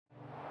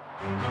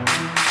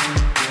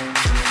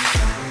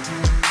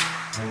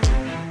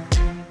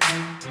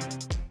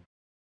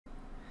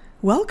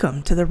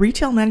Welcome to the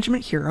Retail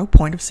Management Hero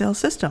point of sale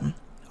system,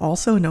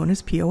 also known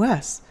as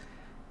POS.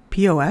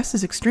 POS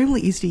is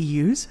extremely easy to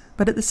use,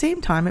 but at the same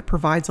time it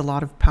provides a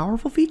lot of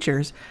powerful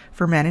features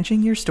for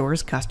managing your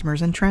store's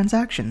customers and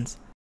transactions.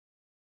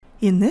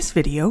 In this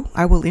video,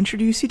 I will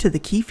introduce you to the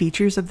key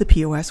features of the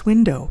POS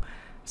window,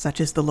 such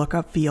as the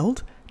lookup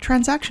field,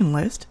 transaction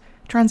list,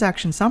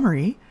 transaction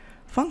summary,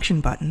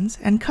 function buttons,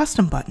 and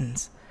custom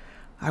buttons.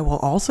 I will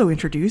also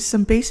introduce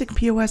some basic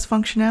POS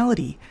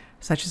functionality,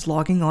 such as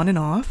logging on and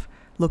off,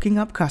 looking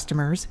up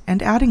customers,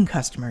 and adding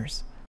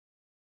customers.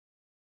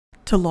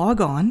 To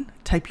log on,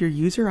 type your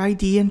user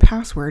ID and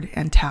password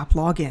and tap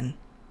Login.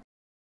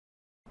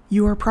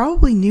 You are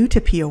probably new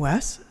to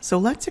POS, so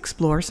let's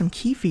explore some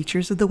key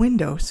features of the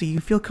window so you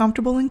feel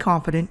comfortable and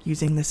confident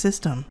using the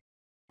system.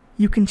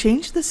 You can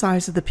change the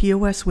size of the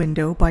POS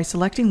window by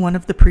selecting one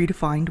of the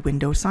predefined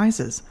window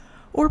sizes,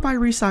 or by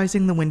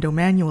resizing the window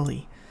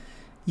manually.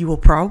 You will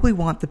probably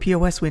want the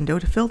POS window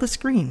to fill the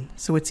screen,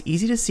 so it's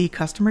easy to see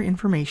customer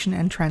information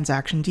and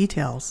transaction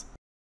details.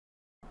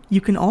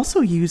 You can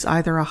also use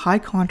either a high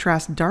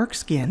contrast dark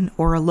skin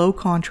or a low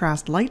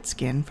contrast light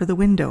skin for the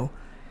window.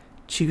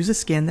 Choose a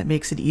skin that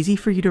makes it easy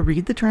for you to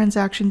read the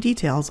transaction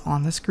details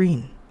on the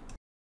screen.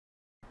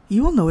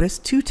 You will notice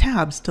two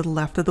tabs to the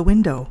left of the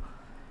window.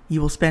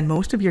 You will spend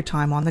most of your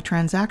time on the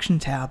Transaction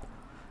tab.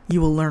 You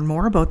will learn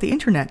more about the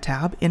Internet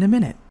tab in a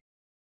minute.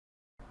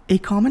 A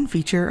common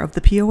feature of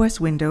the POS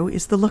window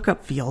is the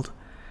lookup field.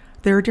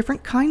 There are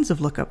different kinds of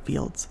lookup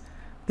fields.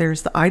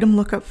 There's the item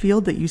lookup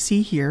field that you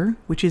see here,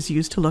 which is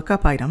used to look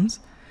up items.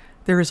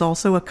 There is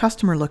also a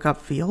customer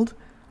lookup field,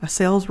 a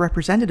sales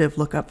representative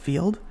lookup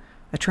field,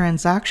 a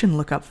transaction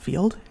lookup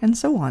field, and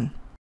so on.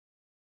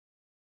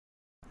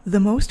 The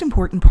most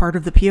important part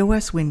of the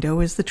POS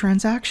window is the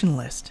transaction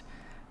list.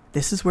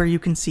 This is where you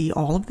can see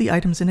all of the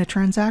items in a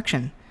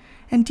transaction,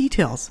 and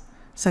details,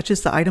 such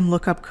as the item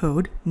lookup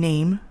code,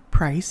 name,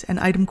 price, and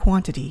item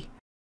quantity.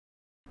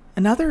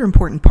 Another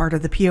important part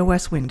of the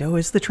POS window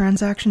is the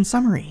transaction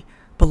summary,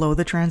 below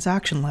the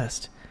transaction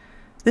list.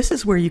 This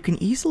is where you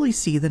can easily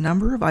see the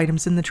number of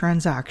items in the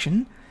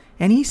transaction,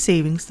 any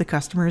savings the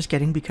customer is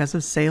getting because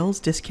of sales,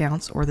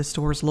 discounts, or the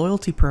store's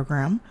loyalty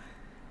program,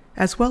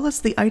 as well as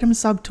the item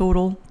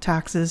subtotal,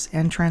 taxes,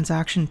 and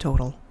transaction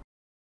total.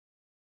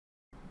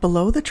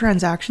 Below the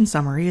transaction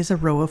summary is a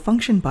row of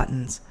function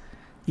buttons.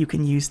 You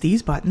can use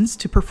these buttons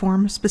to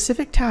perform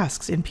specific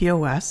tasks in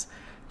POS,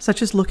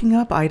 such as looking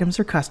up items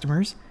or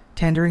customers,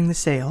 tendering the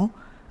sale,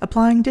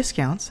 applying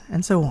discounts,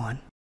 and so on.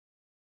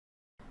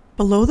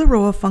 Below the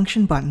row of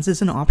function buttons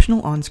is an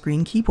optional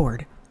on-screen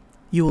keyboard.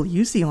 You will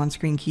use the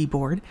on-screen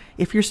keyboard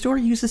if your store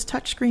uses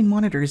touchscreen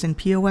monitors in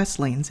POS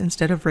lanes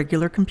instead of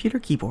regular computer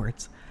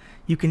keyboards.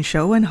 You can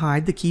show and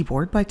hide the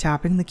keyboard by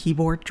tapping the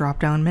keyboard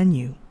drop-down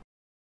menu.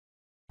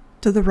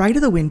 To the right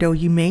of the window,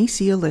 you may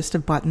see a list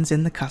of buttons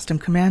in the Custom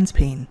Commands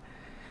pane.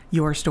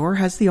 Your store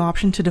has the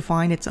option to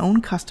define its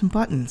own custom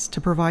buttons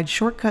to provide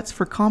shortcuts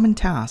for common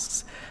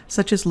tasks,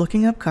 such as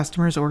looking up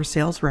customers or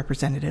sales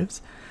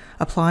representatives,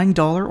 applying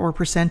dollar or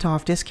 %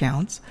 off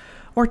discounts,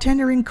 or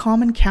tendering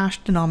common cash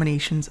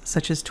denominations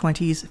such as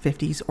 20s,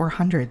 50s, or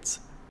 100s.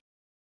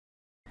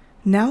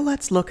 Now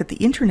let's look at the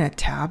Internet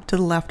tab to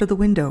the left of the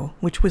window,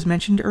 which was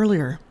mentioned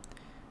earlier.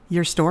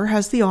 Your store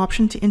has the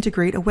option to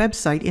integrate a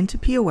website into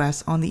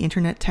POS on the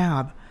Internet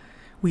tab.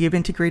 We have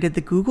integrated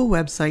the Google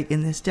website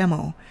in this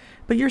demo,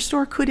 but your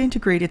store could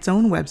integrate its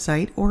own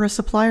website or a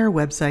supplier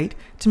website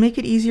to make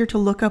it easier to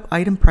look up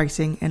item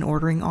pricing and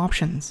ordering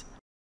options.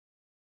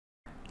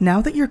 Now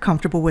that you're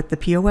comfortable with the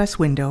POS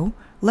window,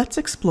 let's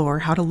explore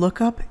how to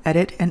look up,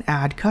 edit, and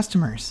add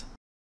customers.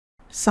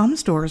 Some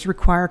stores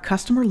require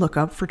customer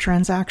lookup for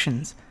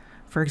transactions.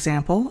 For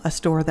example, a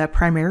store that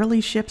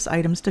primarily ships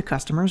items to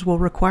customers will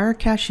require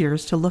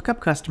cashiers to look up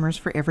customers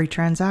for every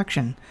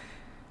transaction.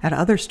 At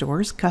other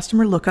stores,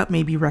 customer lookup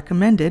may be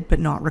recommended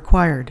but not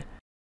required.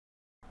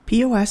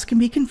 POS can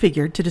be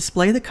configured to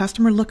display the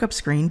customer lookup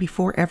screen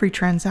before every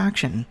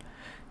transaction.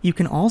 You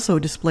can also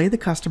display the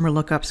customer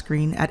lookup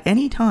screen at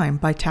any time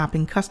by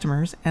tapping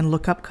Customers and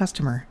Lookup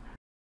Customer.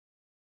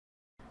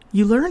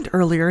 You learned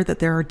earlier that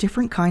there are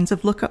different kinds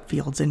of lookup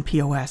fields in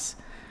POS.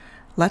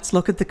 Let's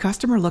look at the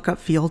customer lookup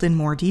field in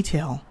more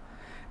detail.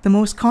 The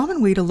most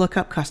common way to look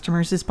up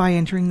customers is by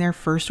entering their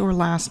first or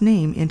last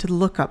name into the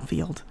lookup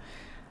field.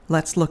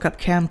 Let's look up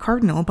Cam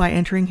Cardinal by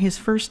entering his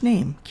first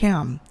name,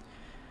 Cam.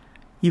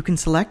 You can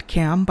select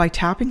Cam by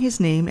tapping his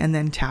name and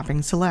then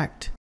tapping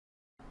Select.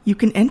 You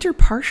can enter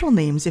partial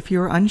names if you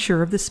are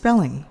unsure of the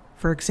spelling.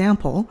 For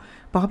example,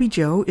 Bobby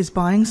Joe is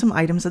buying some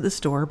items at the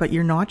store but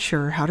you're not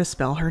sure how to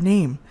spell her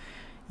name.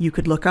 You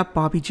could look up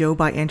Bobby Joe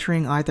by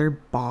entering either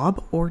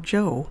Bob or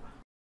Joe.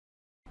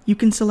 You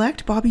can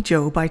select Bobby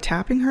Joe by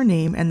tapping her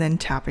name and then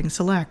tapping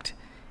Select.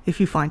 If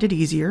you find it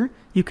easier,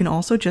 you can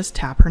also just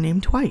tap her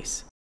name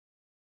twice.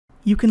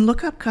 You can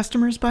look up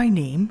customers by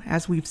name,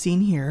 as we've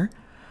seen here,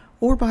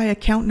 or by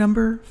account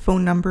number,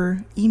 phone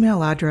number,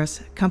 email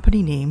address,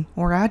 company name,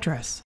 or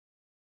address.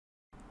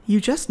 You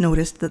just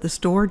noticed that the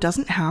store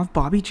doesn't have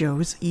Bobby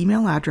Joe's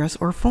email address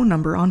or phone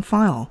number on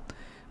file.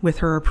 With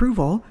her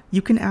approval,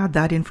 you can add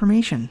that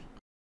information.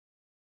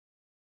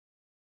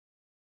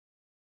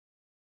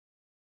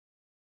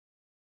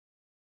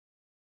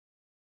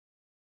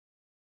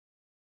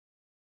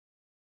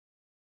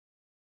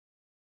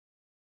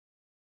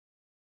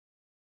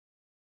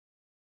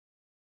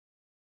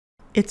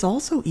 It's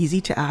also easy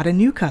to add a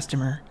new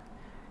customer.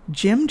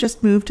 Jim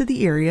just moved to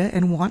the area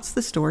and wants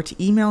the store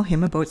to email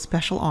him about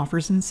special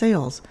offers and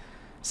sales,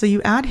 so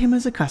you add him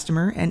as a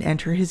customer and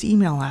enter his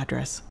email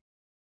address.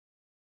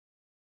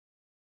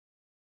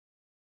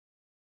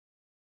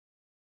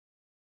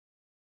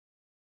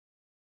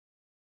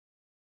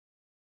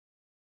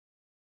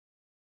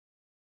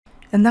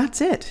 And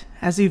that's it.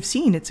 As you've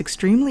seen, it's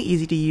extremely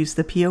easy to use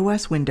the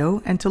POS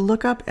window and to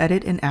look up,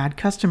 edit, and add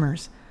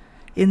customers.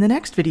 In the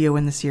next video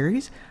in the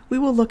series, we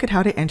will look at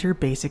how to enter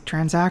basic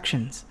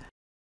transactions.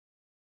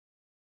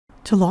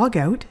 To log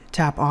out,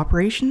 tap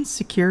Operations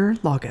Secure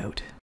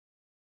Logout.